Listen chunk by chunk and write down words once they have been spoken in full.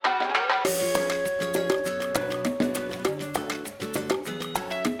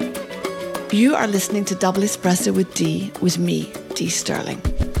You are listening to Double Espresso with Dee, with me, Dee Sterling.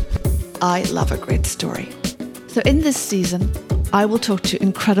 I love a great story. So in this season, I will talk to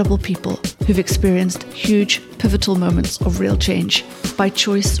incredible people who've experienced huge, pivotal moments of real change, by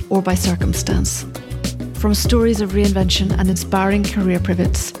choice or by circumstance. From stories of reinvention and inspiring career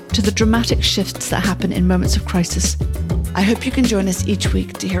pivots to the dramatic shifts that happen in moments of crisis, I hope you can join us each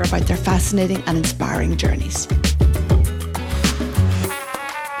week to hear about their fascinating and inspiring journeys.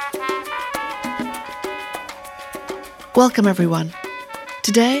 Welcome everyone.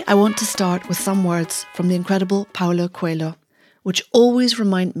 Today I want to start with some words from the incredible Paulo Coelho, which always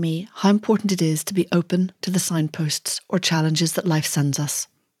remind me how important it is to be open to the signposts or challenges that life sends us.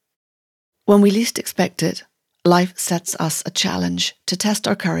 When we least expect it, life sets us a challenge to test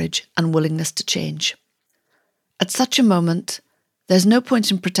our courage and willingness to change. At such a moment, there's no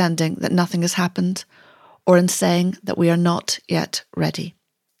point in pretending that nothing has happened or in saying that we are not yet ready.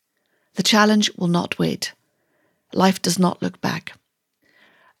 The challenge will not wait. Life does not look back.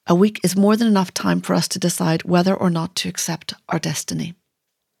 A week is more than enough time for us to decide whether or not to accept our destiny.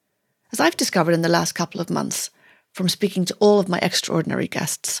 As I've discovered in the last couple of months, from speaking to all of my extraordinary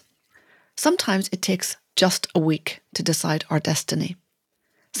guests, sometimes it takes just a week to decide our destiny.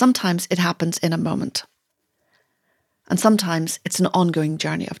 Sometimes it happens in a moment. And sometimes it's an ongoing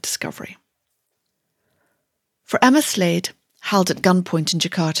journey of discovery. For Emma Slade, held at gunpoint in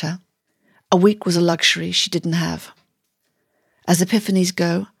Jakarta, a week was a luxury she didn't have. As epiphanies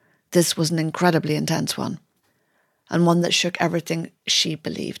go, this was an incredibly intense one, and one that shook everything she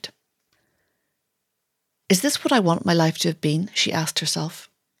believed. Is this what I want my life to have been? She asked herself.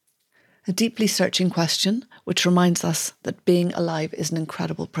 A deeply searching question which reminds us that being alive is an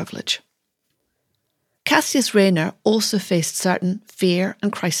incredible privilege. Cassius Rayner also faced certain fear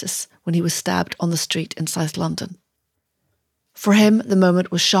and crisis when he was stabbed on the street in South London. For him, the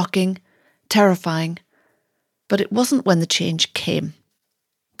moment was shocking, terrifying, but it wasn't when the change came.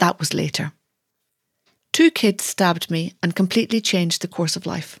 That was later. 2 kids stabbed me and completely changed the course of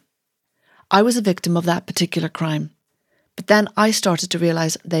life. I was a victim of that particular crime, but then I started to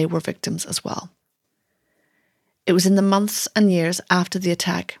realise they were victims as well. It was in the months and years after the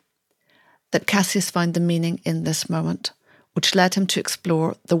attack that Cassius found the meaning in this moment, which led him to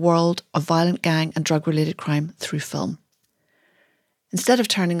explore the world of violent gang and drug-related crime through film. Instead of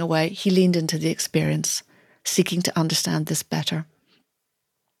turning away, he leaned into the experience, seeking to understand this better.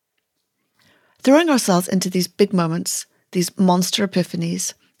 Throwing ourselves into these big moments, these monster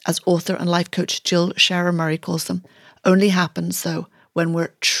epiphanies, as author and life coach Jill Scherer Murray calls them, only happens, though, when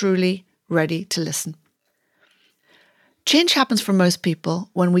we're truly ready to listen. Change happens for most people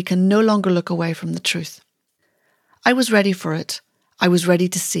when we can no longer look away from the truth. I was ready for it. I was ready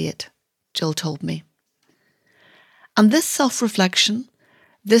to see it, Jill told me. And this self-reflection,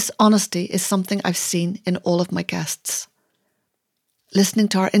 this honesty is something I've seen in all of my guests. Listening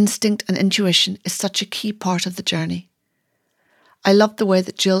to our instinct and intuition is such a key part of the journey. I love the way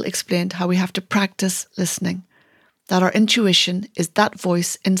that Jill explained how we have to practice listening, that our intuition is that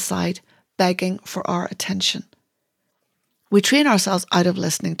voice inside begging for our attention. We train ourselves out of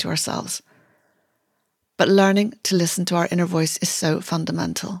listening to ourselves, but learning to listen to our inner voice is so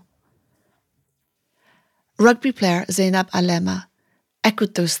fundamental. Rugby player Zainab Alema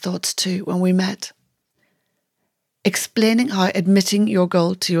echoed those thoughts too when we met. Explaining how admitting your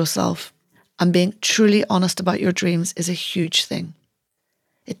goal to yourself and being truly honest about your dreams is a huge thing.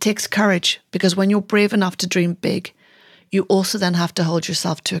 It takes courage because when you're brave enough to dream big, you also then have to hold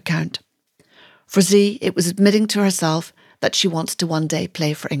yourself to account. For Z, it was admitting to herself that she wants to one day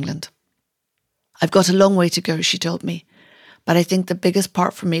play for England. I've got a long way to go, she told me, but I think the biggest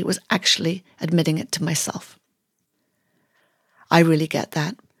part for me was actually admitting it to myself. I really get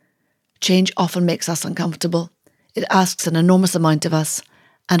that. Change often makes us uncomfortable. It asks an enormous amount of us,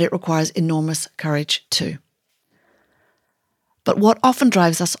 and it requires enormous courage too. But what often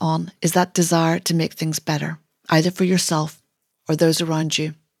drives us on is that desire to make things better, either for yourself or those around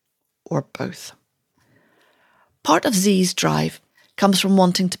you, or both. Part of Z's drive comes from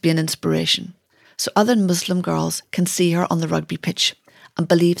wanting to be an inspiration, so other Muslim girls can see her on the rugby pitch and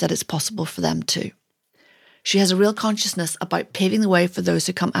believe that it's possible for them too. She has a real consciousness about paving the way for those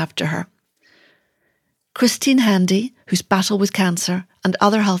who come after her. Christine Handy, whose battle with cancer and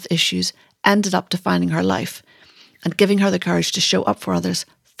other health issues ended up defining her life and giving her the courage to show up for others,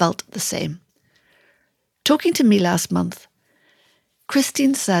 felt the same. Talking to me last month,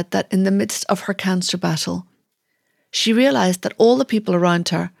 Christine said that in the midst of her cancer battle, she realised that all the people around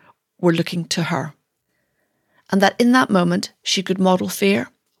her were looking to her, and that in that moment she could model fear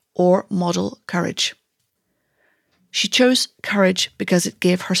or model courage. She chose courage because it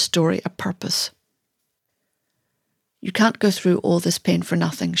gave her story a purpose. You can't go through all this pain for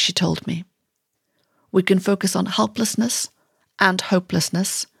nothing, she told me. We can focus on helplessness and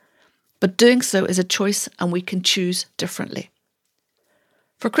hopelessness, but doing so is a choice and we can choose differently.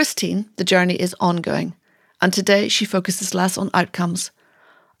 For Christine, the journey is ongoing, and today she focuses less on outcomes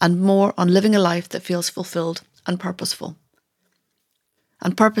and more on living a life that feels fulfilled and purposeful.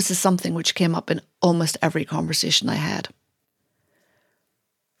 And purpose is something which came up in almost every conversation I had.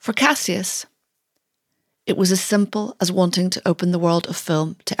 For Cassius, it was as simple as wanting to open the world of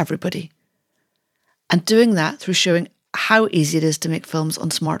film to everybody, and doing that through showing how easy it is to make films on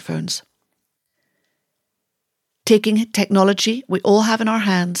smartphones. Taking technology we all have in our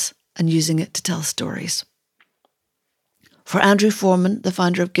hands and using it to tell stories. For Andrew Foreman, the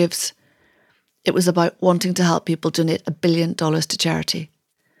founder of Gives, it was about wanting to help people donate $1 billion to charity,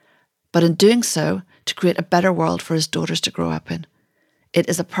 but in doing so, to create a better world for his daughters to grow up in. It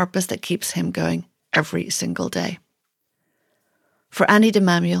is a purpose that keeps him going every single day. For Annie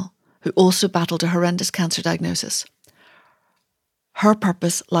DeMamuel, who also battled a horrendous cancer diagnosis, her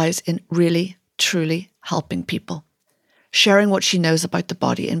purpose lies in really, truly helping people, sharing what she knows about the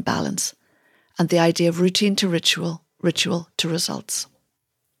body in balance, and the idea of routine to ritual, ritual to results.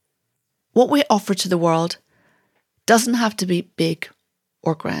 What we offer to the world doesn't have to be big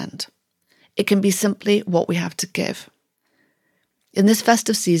or grand. It can be simply what we have to give. In this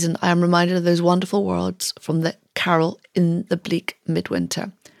festive season, I am reminded of those wonderful words from the carol In the Bleak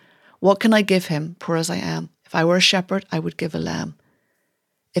Midwinter. What can I give him, poor as I am? If I were a shepherd, I would give a lamb.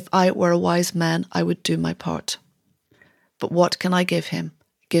 If I were a wise man, I would do my part. But what can I give him?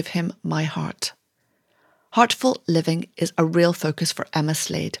 Give him my heart. Heartful living is a real focus for Emma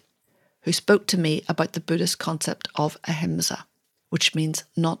Slade, who spoke to me about the Buddhist concept of ahimsa, which means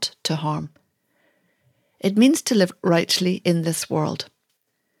not to harm. It means to live rightly in this world.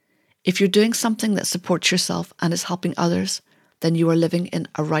 If you're doing something that supports yourself and is helping others, then you are living in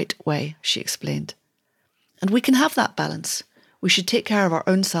a right way, she explained. And we can have that balance. We should take care of our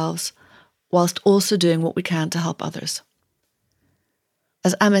own selves whilst also doing what we can to help others.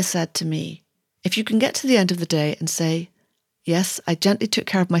 As Emma said to me, if you can get to the end of the day and say, yes, I gently took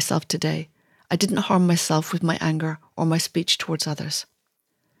care of myself today. I didn't harm myself with my anger or my speech towards others.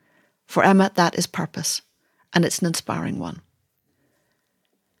 For Emma, that is purpose, and it's an inspiring one.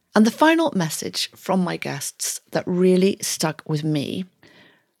 And the final message from my guests that really stuck with me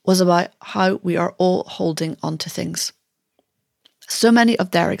was about how we are all holding on to things. So many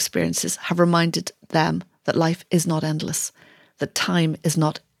of their experiences have reminded them that life is not endless, that time is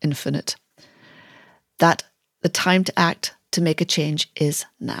not infinite, that the time to act, to make a change is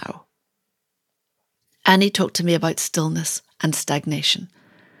now. Annie talked to me about stillness and stagnation,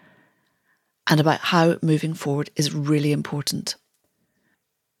 and about how moving forward is really important.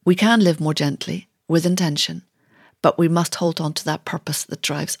 We can live more gently, with intention, but we must hold on to that purpose that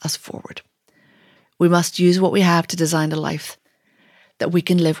drives us forward. We must use what we have to design a life that we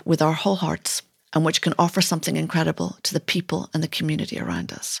can live with our whole hearts and which can offer something incredible to the people and the community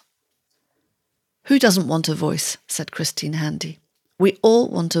around us. Who doesn't want a voice, said Christine Handy. We all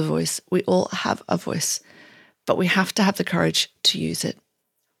want a voice, we all have a voice, but we have to have the courage to use it.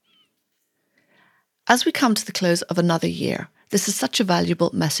 As we come to the close of another year, this is such a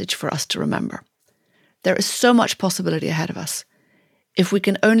valuable message for us to remember. There is so much possibility ahead of us. If we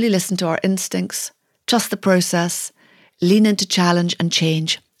can only listen to our instincts, trust the process, lean into challenge and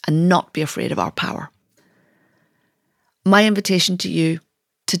change, and not be afraid of our power. My invitation to you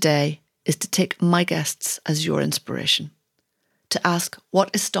today is to take my guests as your inspiration, to ask what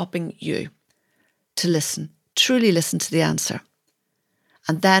is stopping you, to listen, truly listen to the answer,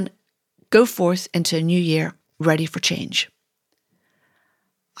 and then go forth into a new year ready for change.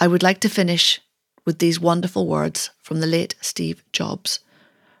 I would like to finish with these wonderful words from the late Steve Jobs,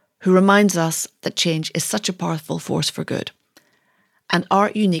 who reminds us that change is such a powerful force for good, and our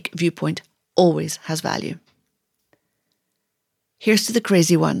unique viewpoint always has value. Here's to the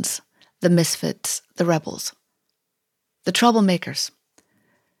crazy ones, the misfits, the rebels, the troublemakers,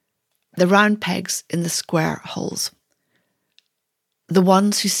 the round pegs in the square holes, the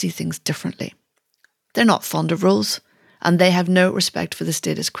ones who see things differently. They're not fond of rules, and they have no respect for the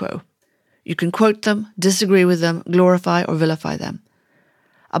status quo. You can quote them, disagree with them, glorify or vilify them.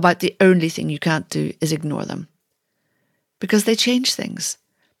 About the only thing you can't do is ignore them. Because they change things.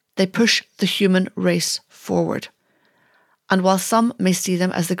 They push the human race forward. And while some may see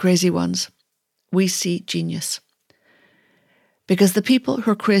them as the crazy ones, we see genius. Because the people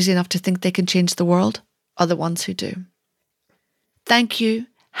who are crazy enough to think they can change the world are the ones who do. Thank you.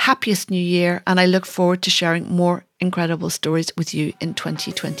 Happiest New Year, and I look forward to sharing more incredible stories with you in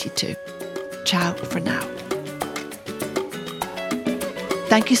 2022. Ciao for now.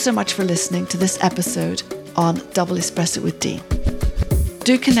 Thank you so much for listening to this episode on Double Espresso with Dee.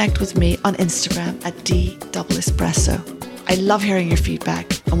 Do connect with me on Instagram at D_Espresso. I love hearing your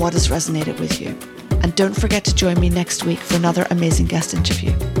feedback and what has resonated with you. And don't forget to join me next week for another amazing guest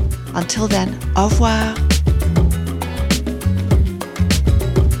interview. Until then, au revoir.